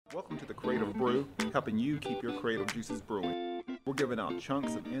Welcome to the Creative Brew, helping you keep your creative juices brewing. We're giving out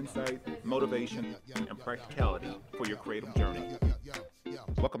chunks of insight, motivation, and practicality for your creative journey.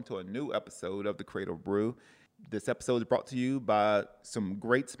 Welcome to a new episode of the Creative Brew. This episode is brought to you by some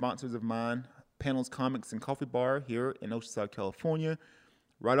great sponsors of mine, Panels Comics and Coffee Bar here in Oceanside, California,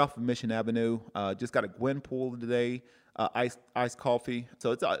 right off of Mission Avenue. Just got a Gwen pool today. Iced coffee.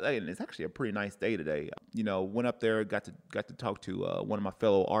 So it's actually a pretty nice day today. Went up there, got to talk to one of my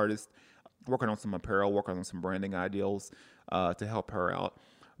fellow artists, working on some apparel, working on some branding ideals to help her out.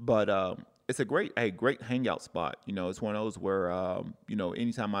 But it's a great hangout spot. It's one of those where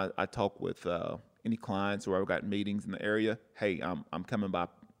anytime I talk with any clients or I've got meetings in the area, hey, I'm coming by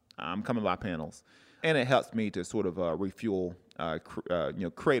panels, and it helps me to sort of refuel,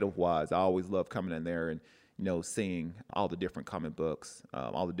 creative wise. I always love coming in there and seeing all the different comic books,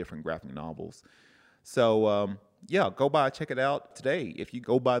 all the different graphic novels. So, go by, check it out today. If you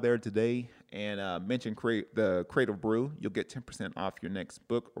go by there today and mention the Creative Brew, you'll get 10% off your next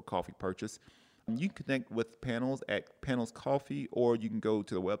book or coffee purchase. You can connect with Panels at Panels Coffee, or you can go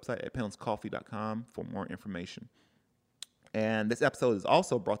to the website at panelscoffee.com for more information. And this episode is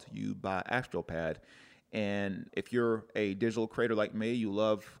also brought to you by AstroPad. And if you're a digital creator like me, you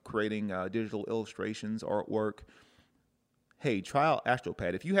love creating digital illustrations, artwork, hey, try out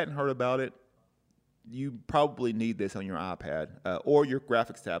AstroPad. If you hadn't heard about it, you probably need this on your iPad or your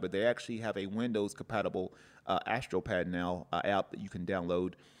graphics tablet. They actually have a Windows-compatible AstroPad now app that you can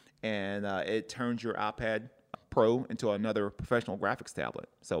download, and it turns your iPad Pro into another professional graphics tablet.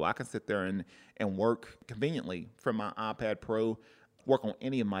 So I can sit there and work conveniently from my iPad Pro, work on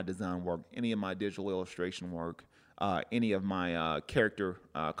any of my design work, any of my digital illustration work, any of my character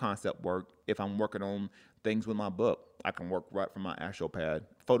concept work. If I'm working on things with my book, I can work right from my AstroPad.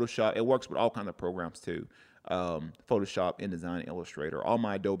 Photoshop, it works with all kinds of programs too. Photoshop, InDesign, Illustrator, all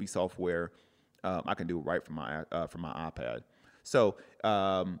my Adobe software, I can do right from my iPad. So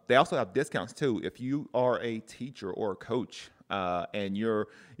they also have discounts too. If you are a teacher or a coach, and you're,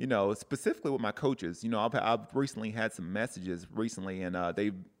 specifically with my coaches, I've recently had some messages and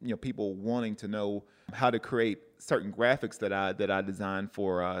they, people wanting to know how to create certain graphics that I design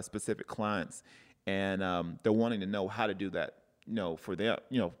for specific clients, and they're wanting to know how to do that, for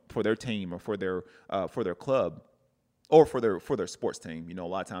their team or for their club. Or for their sports team. A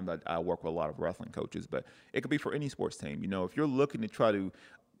lot of times I work with a lot of wrestling coaches, but it could be for any sports team. If you're looking to try to,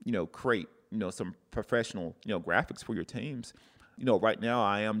 create, some professional, graphics for your teams, right now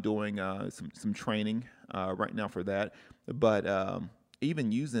I am doing some training right now for that. But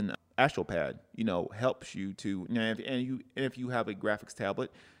even using AstroPad, helps you to, if you have a graphics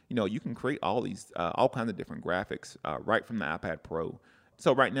tablet, you can create all kinds of different graphics right from the iPad Pro.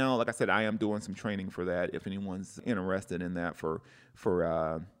 So right now, like I said, I am doing some training for that if anyone's interested in that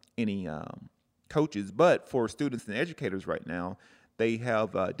for any coaches. But for students and educators right now, they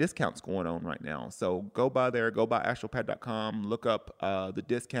have discounts going on right now. So go by there, go by astropad.com, look up the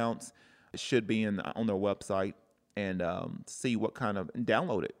discounts. It should be on their website, and see what kind of, and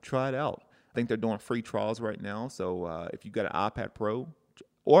download it, try it out. I think they're doing free trials right now. So if you've got an iPad Pro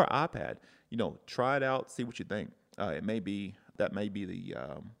or iPad, try it out, see what you think. That may be the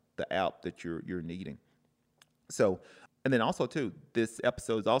app that you're needing. So, and then also too, this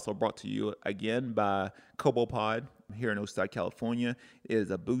episode is also brought to you again by CoboPod here in Oceanside, California. It is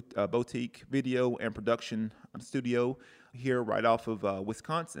a boutique video and production studio here right off of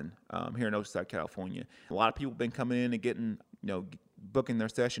Wisconsin, here in Oceanside, California. A lot of people have been coming in and getting, booking their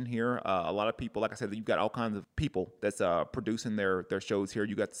session here. A lot of people, like I said, you've got all kinds of people that's producing their shows here.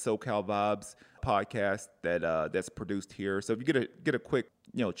 You got the SoCal Vibes podcast that's produced here. So if you get a quick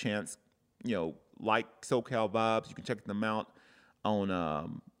chance, like SoCal Vibes, you can check them out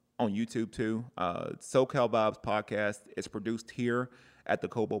on YouTube too. SoCal Vibes podcast is produced here at the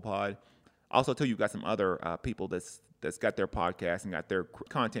CoboPod. Also too, you've got some other people that's got their podcast and got their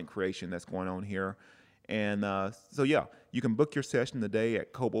content creation that's going on here. And you can book your session today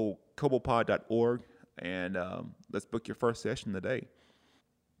at cobopod.org, and let's book your first session today.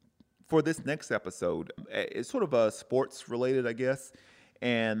 For this next episode, it's sort of sports related, I guess,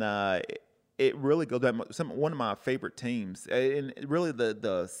 and it really goes back to one of my favorite teams, and really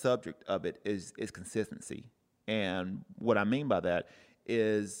the subject of it is consistency. And what I mean by that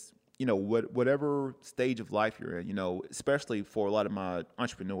is, whatever stage of life you're in, especially for a lot of my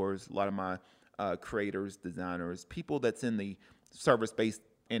entrepreneurs, a lot of my creators, designers, people that's in the service-based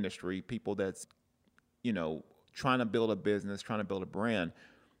industry, people that's, trying to build a business, trying to build a brand.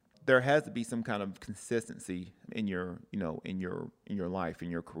 there has to be some kind of consistency in your, in your life, in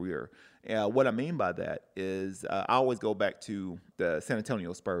your career. What I mean by that is I always go back to the San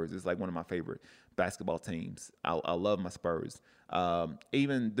Antonio Spurs. It's like one of my favorite basketball teams. I love my Spurs.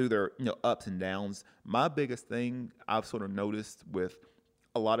 Even through their, ups and downs, my biggest thing I've sort of noticed with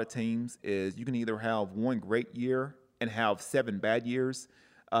a lot of teams is you can either have one great year and have 7 bad years,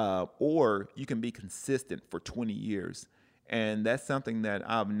 or you can be consistent for 20 years. And that's something that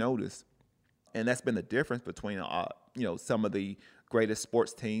I've noticed. And that's been the difference between, some of the greatest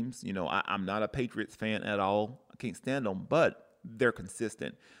sports teams. I'm not a Patriots fan at all. I can't stand them, but they're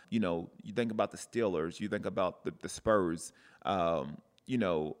consistent. You think about the Steelers, you think about the Spurs, for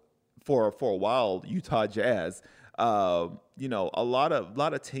a while, Utah Jazz, a lot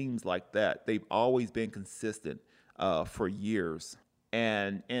of teams like that, they've always been consistent for years.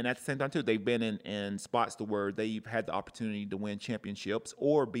 And at the same time, too, they've been in spots to where they've had the opportunity to win championships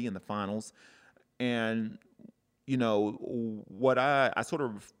or be in the finals. And, what I sort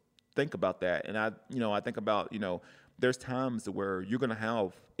of think about that, and I think about, there's times where you're going to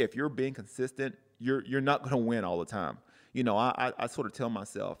have, if you're being consistent, you're not going to win all the time. I sort of tell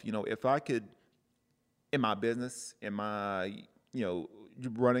myself, if I could, in my business, in my,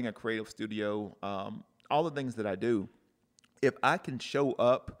 running a creative studio, all the things that I do, if I can show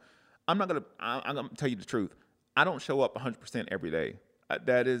up, I'm going to tell you the truth. I don't show up 100% every day.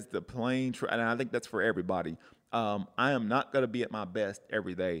 That is the plain truth. And I think that's for everybody. I am not going to be at my best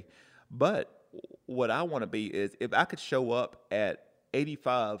every day. But what I want to be is, if I could show up at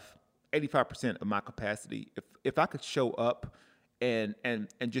 85% of my capacity, if I could show up and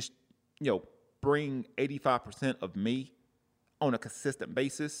just, bring 85% of me on a consistent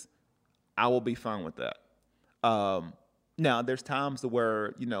basis, I will be fine with that. Now, there's times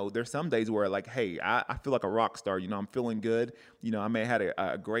where, there's some days where, like, hey, I feel like a rock star. I'm feeling good. I may have had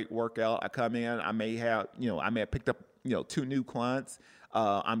a great workout. I come in. I may have picked up, 2 new clients.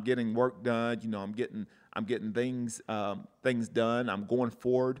 I'm getting work done. I'm getting things done. I'm going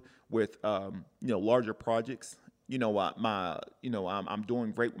forward with, larger projects. I'm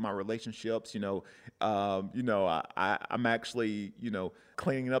doing great with my relationships. I'm actually,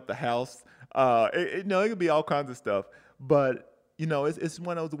 cleaning up the house. It could be all kinds of stuff. But, it's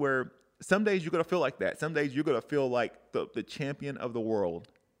one of those where some days you're going to feel like that. Some days you're going to feel like the champion of the world.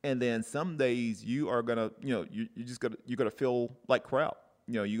 And then some days you are going to, you're going to feel like crap.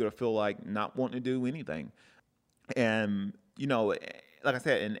 You're going to feel like not wanting to do anything. And, like I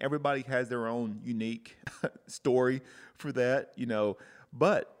said, and everybody has their own unique story for that,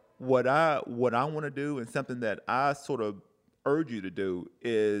 But what I want to do, and something that I sort of urge you to do,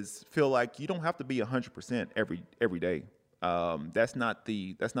 is feel like you don't have to be 100% every day. That's not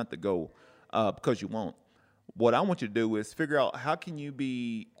the goal, because you won't. What I want you to do is figure out, how can you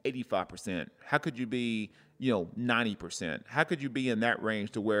be 85%? How could you be 90%? How could you be in that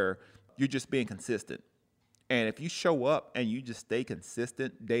range to where you're just being consistent? And if you show up and you just stay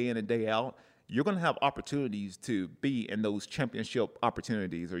consistent day in and day out, you're going to have opportunities to be in those championship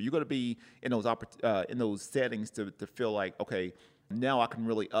opportunities, or you're going to be in those settings to feel like, okay, now I can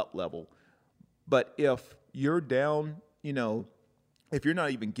really up level. But if you're down, if you're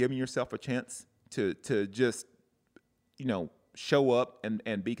not even giving yourself a chance to just, show up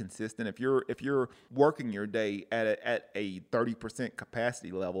and be consistent, if you're working your day at a 30%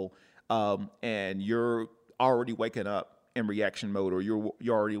 capacity level, and you're already waking up in reaction mode, or you're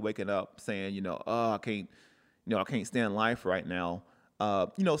already waking up saying, I can't stand life right now.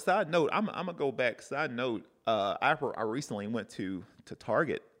 Side note, I'm gonna go back. Side note, I recently went to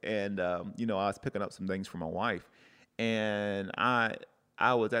Target, and I was picking up some things for my wife, and I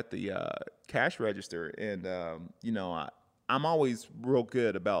was at the cash register, and I'm always real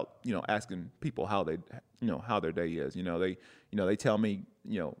good about asking people how their day is. They tell me,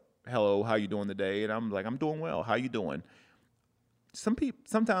 hello, how you doing today? And I'm like, I'm doing well. How you doing?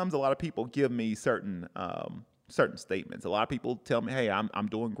 Sometimes a lot of people give me certain statements. A lot of people tell me, hey, I'm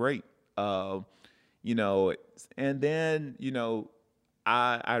doing great. And then,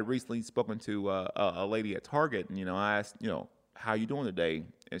 I recently spoken to a lady at Target, and, I asked, how you doing today?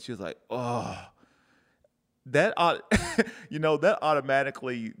 And she was like, oh, that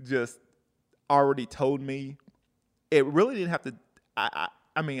automatically just already told me. It really didn't have to. I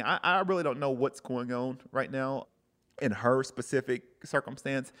really don't know what's going on right now in her specific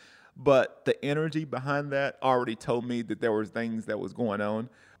circumstance, but the energy behind that already told me that there was things that was going on.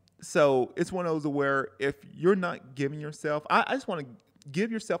 So it's one of those where, if you're not giving yourself, I just want to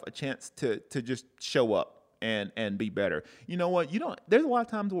give yourself a chance to just show up and be better. You know what? There's a lot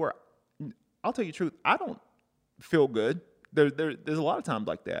of times where, I'll tell you the truth, I don't feel good. There's a lot of times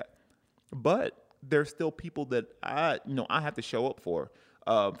like that. but there's still people that I have to show up for.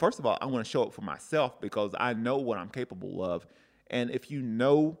 First of all, I want to show up for myself because I know what I'm capable of. And if you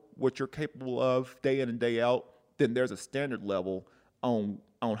know what you're capable of day in and day out, then there's a standard level on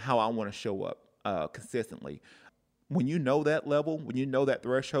how I want to show up consistently. When you know that level, when you know that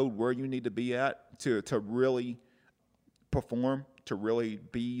threshold where you need to be at to really perform, to really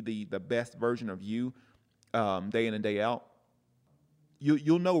be the best version of you day in and day out,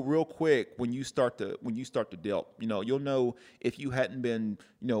 you'll know real quick when you start to dip. You'll know if you hadn't been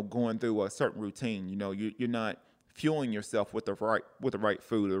going through a certain routine. You're not fueling yourself with the right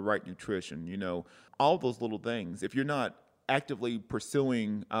food or the right nutrition. All those little things. If you're not actively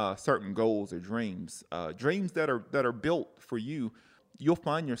pursuing certain goals or dreams that are built for you, you'll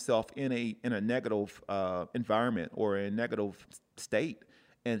find yourself in a negative environment or a negative state,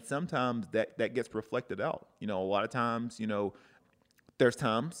 and sometimes that gets reflected out. A lot of times, there's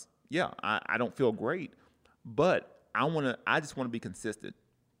times, yeah, I don't feel great, but I just want to be consistent.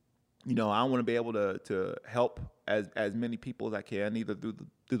 I want to be able to help as many people as I can, either through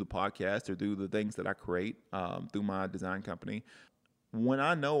the podcast or through the things that I create through my design company. When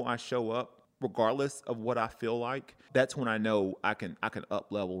I know I show up, regardless of what I feel like, that's when I know I can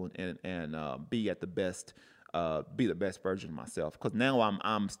up level and be at the best, be the best version of myself. Because now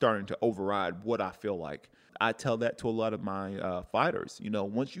I'm starting to override what I feel like. I tell that to a lot of my fighters.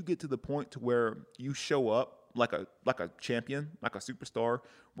 Once you get to the point to where you show up like a champion, like a superstar,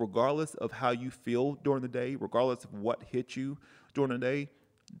 regardless of how you feel during the day, regardless of what hit you during the day,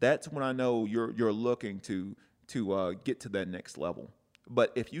 that's when I know you're looking to get to that next level.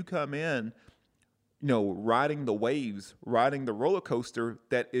 But if you come in, riding the waves, riding the roller coaster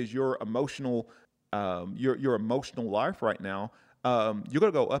that is your emotional life right now, you're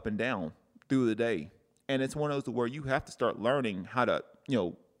gonna go up and down through the day. And it's one of those where you have to start learning how to,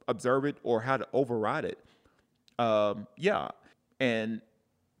 observe it or how to override it. Yeah. And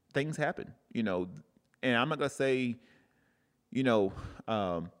things happen, and I'm not going to say,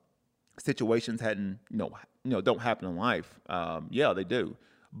 situations hadn't, don't happen in life. Yeah, they do.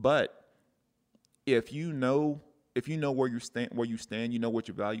 But if you know where you stand, you know what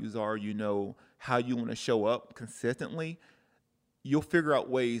your values are, how you want to show up consistently, you'll figure out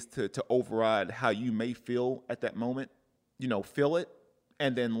ways to override how you may feel at that moment. Feel it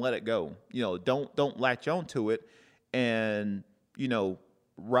and then let it go. Don't latch on to it and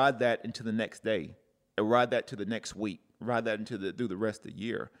ride that into the next day, and ride that to the next week, ride that through the rest of the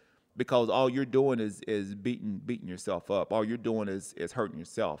year, because all you're doing is beating yourself up. All you're doing is hurting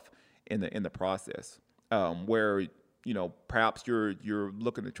yourself in the process. Where perhaps you're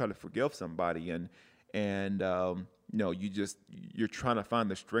looking to try to forgive somebody and you're trying to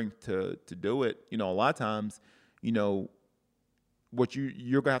find the strength to do it. A lot of times, what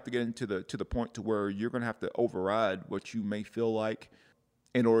you're gonna have to get into the point to where you're gonna have to override what you may feel like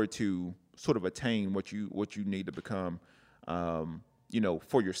in order to sort of attain what you need to become,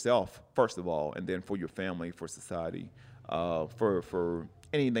 for yourself first of all, and then for your family, for society, for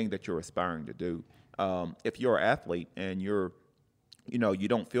anything that you're aspiring to do. If you're an athlete and you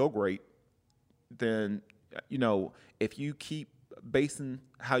don't feel great, then if you keep basing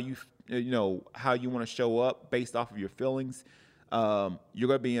how you want to show up based off of your feelings, you're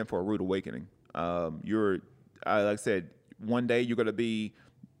gonna be in for a rude awakening. Like I said, one day you're gonna be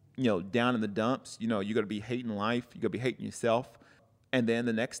down in the dumps. You're gonna be hating life. You're gonna be hating yourself, and then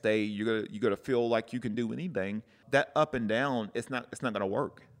the next day you're gonna feel like you can do anything. That up and down, it's not gonna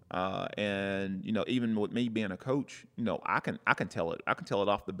work. And even with me being a coach, I can tell it. I can tell it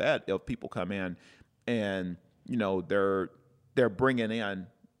off the bat if people come in and they're bringing in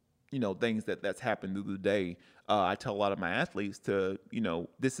things that's happened through the day. I tell a lot of my athletes to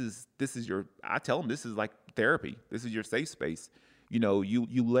this is your. I tell them this is like therapy. This is your safe space.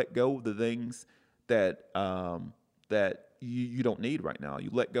 You let go of the things that you don't need right now. You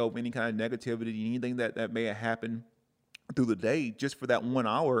let go of any kind of negativity, anything that may have happened through the day, just for that 1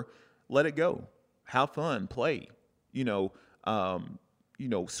 hour. Let it go. Have fun, play,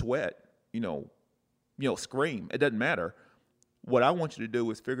 sweat, scream. It doesn't matter. What I want you to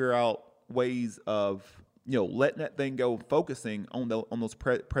do is figure out ways of, letting that thing go, focusing on those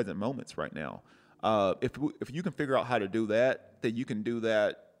present moments right now. If you can figure out how to do that, then you can do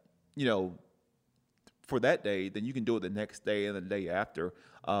that, for that day, then you can do it the next day and the day after.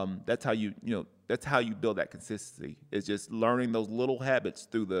 That's how you build that consistency. It's just learning those little habits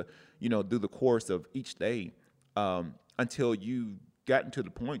through the course of each day, until you've gotten to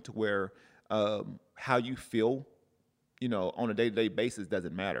the point to where how you feel, on a day-to-day basis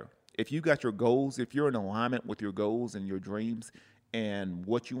doesn't matter. If you got your goals, if you're in alignment with your goals and your dreams, and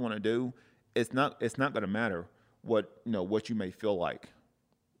what you want to do, it's not going to matter what you may feel like.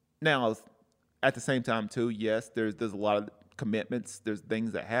 Now, at the same time too, yes, there's a lot of commitments. There's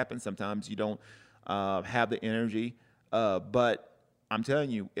things that happen. Sometimes you don't have the energy, but I'm telling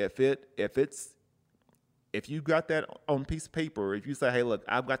you, if you got that on a piece of paper, if you say, hey, look,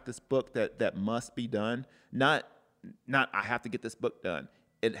 I've got this book that must be done, not I have to get this book done.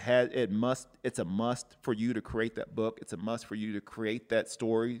 It's a must for you to create that book. It's a must for you to create that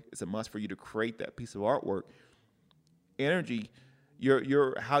story. It's a must for you to create that piece of artwork. Energy,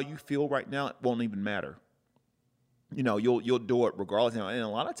 your how you feel right now, it won't even matter. You'll do it regardless. And a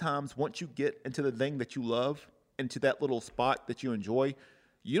lot of times, once you get into the thing that you love, into that little spot that you enjoy,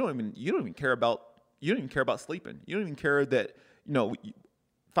 you don't even care about sleeping. You don't even care that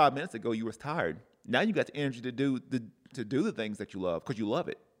 5 minutes ago you was tired. Now you got the energy to do the things that you love because you love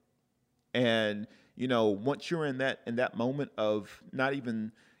it. And once you're in that moment of not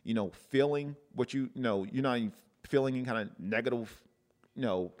even feeling what you're not even feeling any kind of negative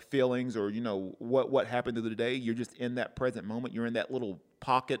feelings or what happened through the day. You're just in that present moment. You're in that little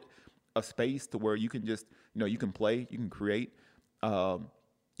pocket of space to where you can just you can play, you can create.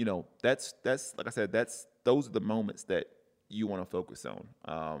 That's like I said, those are the moments that you want to focus on.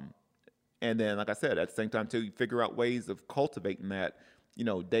 And then, like I said, at the same time too, you figure out ways of cultivating that,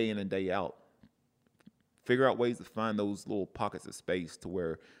 day in and day out. Figure out ways to find those little pockets of space to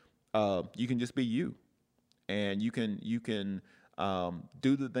where you can just be you, and you can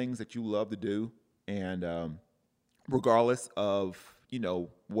do the things that you love to do, and regardless of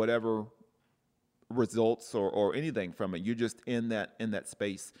whatever results or anything from it, you're just in that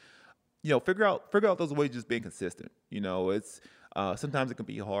space. Figure out those ways of just being consistent. It's sometimes it can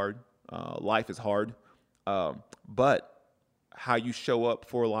be hard. Life is hard, but how you show up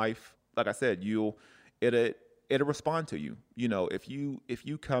for life, like I said, it'll respond to you. If you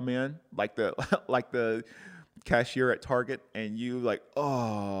come in like the like the cashier at Target and you like,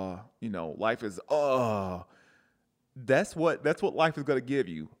 life is that's what life is going to give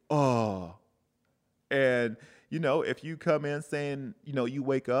you. And if you come in saying, you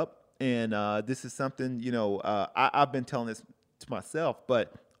wake up and this is something, I've been telling this to myself,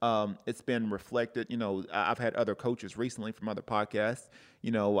 but it's been reflected. I've had other coaches recently from other podcasts.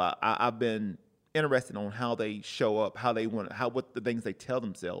 I've been interested on how they show up, what the things they tell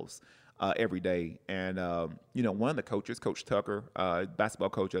themselves every day. And one of the coaches, Coach Tucker, basketball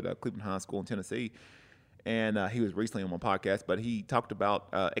coach at Cleveland High School in Tennessee, and he was recently on my podcast, but he talked about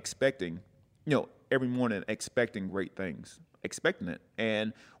expecting, every morning expecting great things, expecting it.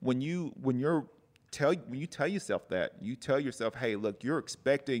 And when you tell yourself that, you tell yourself, hey, look, you're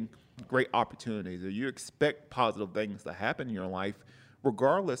expecting great opportunities, or you expect positive things to happen in your life,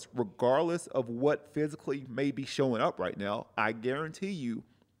 regardless of what physically may be showing up right now. I guarantee you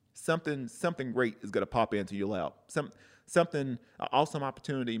something great is going to pop into your lap. Something awesome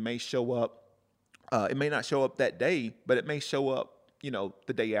opportunity may show up. It may not show up that day, but it may show up,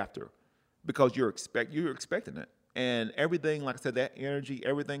 the day after, because you're expecting it. And everything, like I said, that energy,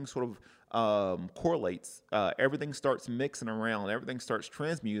 everything sort of correlates. Everything starts mixing around. Everything starts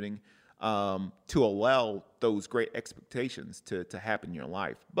transmuting to allow those great expectations to happen in your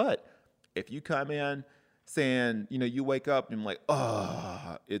life. But if you come in saying, you wake up and you're like,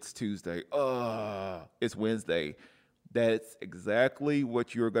 it's Tuesday, it's Wednesday, that's exactly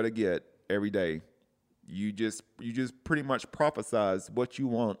what you're going to get every day. You just pretty much prophesize what you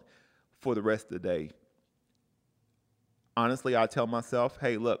want for the rest of the day. Honestly, I tell myself,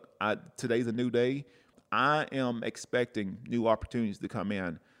 hey, look, today's a new day. I am expecting new opportunities to come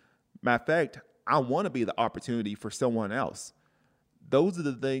in. Matter of fact, I want to be the opportunity for someone else. Those are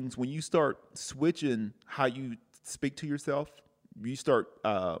the things, when you start switching how you speak to yourself, you start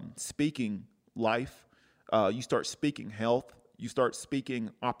speaking life, you start speaking health, you start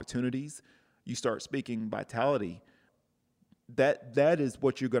speaking opportunities, you start speaking vitality. That is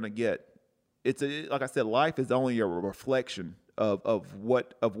what you're going to get. Like I said, life is only a reflection of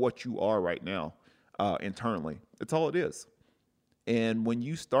what you are right now internally. That's all it is. And when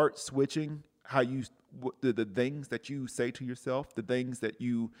you start switching the things that you say to yourself, the things that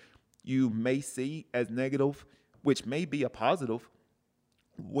you may see as negative, which may be a positive,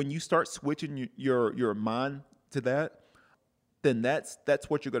 when you start switching your mind to that, then that's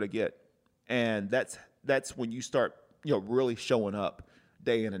what you're going to get. And that's when you start really showing up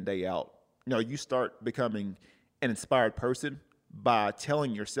day in and day out. You start becoming an inspired person by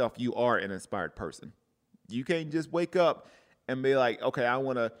telling yourself you are an inspired person. You can't just wake up and be like, okay, I'm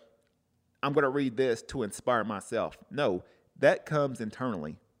going to read this to inspire myself. No, that comes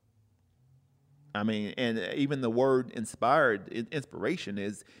internally. I mean, and even the word inspiration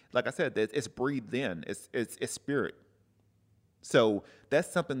is, like I said, that it's breathed in. It's spirit. So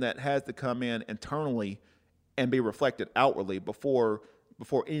that's something that has to come in internally and be reflected outwardly before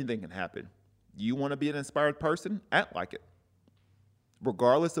anything can happen. You want to be an inspired person? Act like it.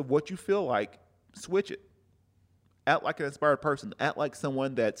 Regardless of what you feel like, switch it. Act like an inspired person. Act like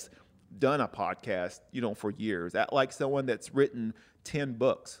someone that's done a podcast, for years. Act like someone that's written 10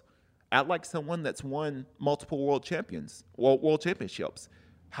 books. Act like someone that's won multiple world championships.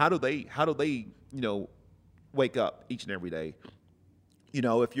 How do they, wake up each and every day?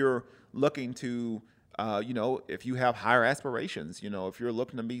 If you're looking to, if you have higher aspirations, if you're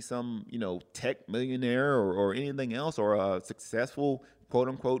looking to be some, tech millionaire or anything else, or a successful quote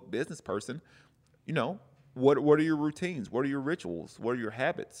unquote business person, what are your routines? What are your rituals? What are your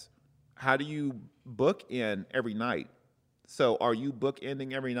habits? How do you book in every night? So are you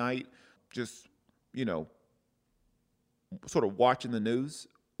bookending every night just, sort of watching the news?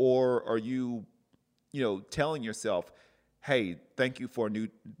 Or are you, telling yourself, hey, thank you for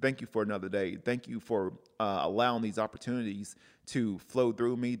another day. Thank you for allowing these opportunities to flow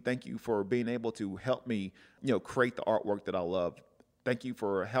through me. Thank you for being able to help me, create the artwork that I love. Thank you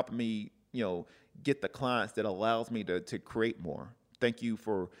for helping me, get the clients that allows me to create more. Thank you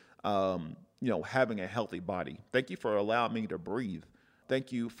for, having a healthy body. Thank you for allowing me to breathe.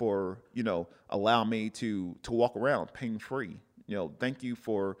 Thank you for, allowing me to walk around pain-free. Thank you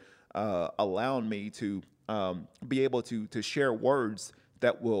for allowing me to be able to share words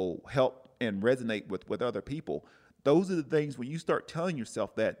that will help and resonate with other people. Those are the things when you start telling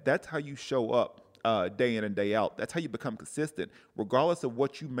yourself that's how you show up day in and day out. That's how you become consistent, regardless of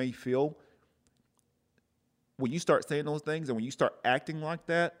what you may feel. When you start saying those things and when you start acting like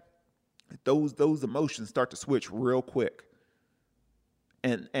that, those emotions start to switch real quick.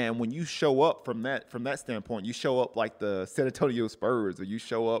 And when you show up from that standpoint, you show up like the San Antonio Spurs, or you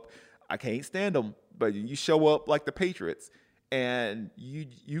show up, I can't stand them, but you show up like the Patriots, and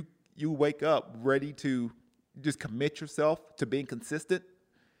you wake up ready to just commit yourself to being consistent.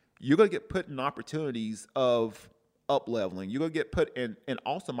 You're gonna get put in opportunities of up leveling. You're gonna get put in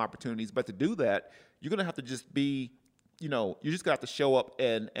awesome opportunities, but to do that, you're gonna have to just be, you're just gonna have to show up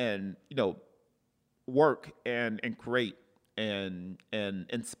and work and create and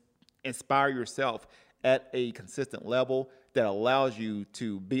inspire yourself at a consistent level that allows you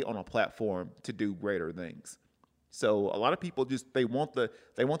to be on a platform to do greater things. So a lot of people they want the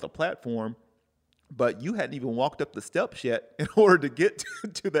platform, but you hadn't even walked up the steps yet in order to get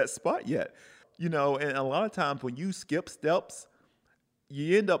to that spot yet. And a lot of times when you skip steps,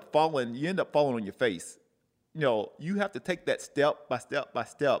 you end up falling on your face. You have to take that step by step by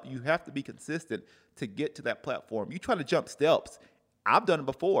step. You have to be consistent to get to that platform. You try to jump steps. I've done it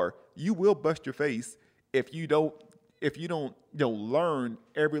before. You will bust your face if you don't learn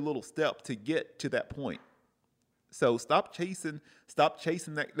every little step to get to that point. So stop chasing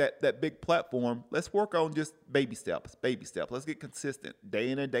that big platform. Let's work on just baby steps. Let's get consistent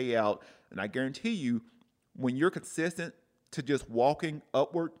day in and day out. And I guarantee you, when you're consistent to just walking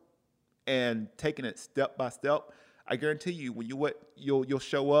upward and taking it step by step, I guarantee you, when you'll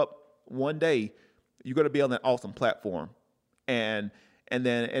show up one day, you're going to be on that awesome platform. And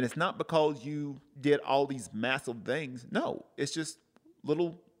it's not because you did all these massive things. No, it's just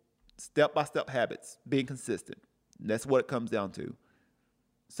little step-by-step habits, being consistent. That's what it comes down to.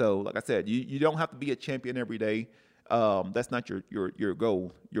 So, like I said, you don't have to be a champion every day. That's not your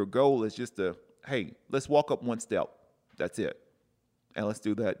goal. Your goal is just hey, let's walk up one step. That's it. And let's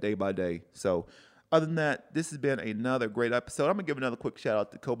do that day by day. So, other than that, this has been another great episode. I'm going to give another quick shout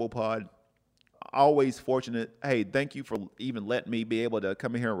out to KoboPod. Always fortunate. Hey, thank you for even letting me be able to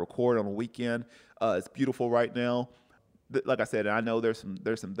come in here and record on a weekend. It's beautiful right now. Like I said, I know there's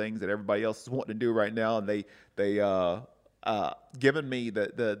some things that everybody else is wanting to do right now, and they given me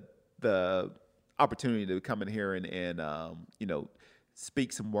the opportunity to come in here and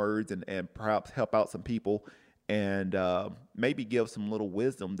speak some words and perhaps help out some people and maybe give some little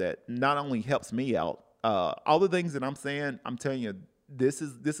wisdom that not only helps me out. All the things that I'm saying, I'm telling you, this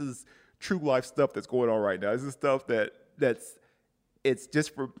is true life stuff that's going on right now. This is stuff it's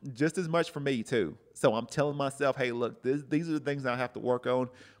just as much for me too. So I'm telling myself, hey, look, these are the things that I have to work on,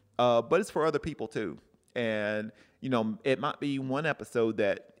 but it's for other people too. And it might be one episode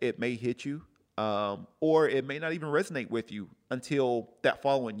that it may hit you, or it may not even resonate with you until that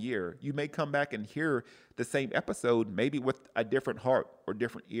following year. You may come back and hear the same episode, maybe with a different heart or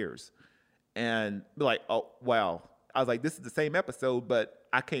different ears, and be like, oh wow. I was like, this is the same episode, but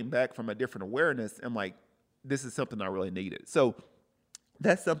I came back from a different awareness and like, this is something I really needed. So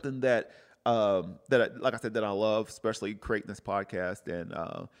that's something that like I said, that I love, especially creating this podcast. And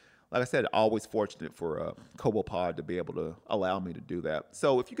like I said, always fortunate for Kobo Pod to be able to allow me to do that.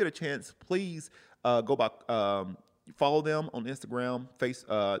 So if you get a chance, please go back. Follow them on Instagram.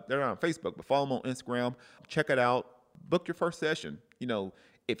 They're not on Facebook, but follow them on Instagram. Check it out. Book your first session.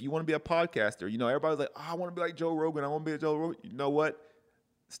 If you want to be a podcaster, everybody's like, I want to be like Joe Rogan. I want to be a Joe Rogan. You know what?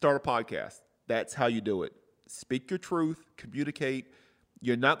 Start a podcast. That's how you do it. Speak your truth. Communicate.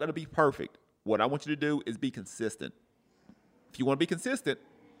 You're not going to be perfect. What I want you to do is be consistent. If you want to be consistent,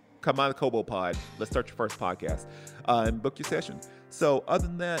 come on the Kobo Pod. Let's start your first podcast and book your session. So other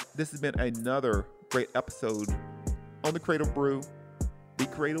than that, this has been another great episode on the Creative Brew. Be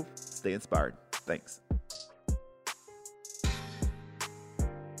creative. Stay inspired. Thanks.